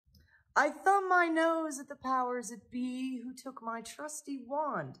I thumb my nose at the powers that be who took my trusty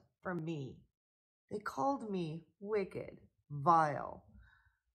wand from me. They called me wicked, vile,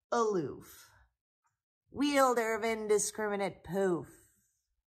 aloof, wielder of indiscriminate poof.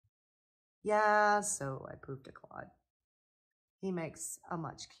 Yeah, so I poofed a clod. He makes a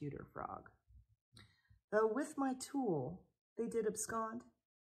much cuter frog. Though with my tool they did abscond,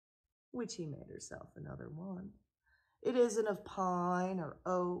 which he made herself another wand. It isn't of pine or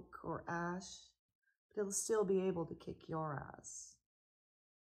oak or ash, but it'll still be able to kick your ass.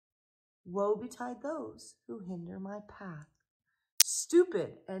 Woe betide those who hinder my path,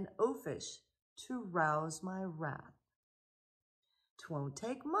 stupid and oafish to rouse my wrath. 'Twon't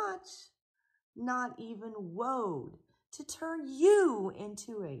take much, not even woad, to turn you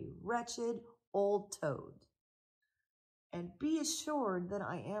into a wretched old toad. And be assured that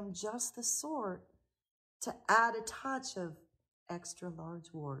I am just the sort to add a touch of extra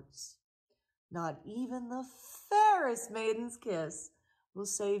large warts. Not even the fairest maiden's kiss will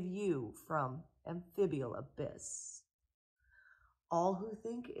save you from amphibial abyss. All who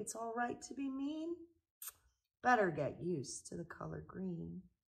think it's all right to be mean, better get used to the color green.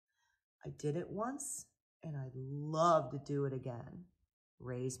 I did it once, and I'd love to do it again.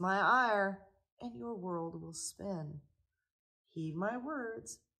 Raise my ire, and your world will spin. Heed my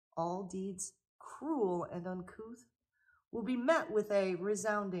words, all deeds cruel and uncouth will be met with a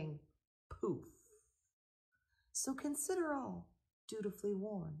resounding poof. So consider all dutifully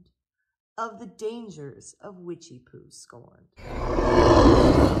warned of the dangers of Wychipu scorned.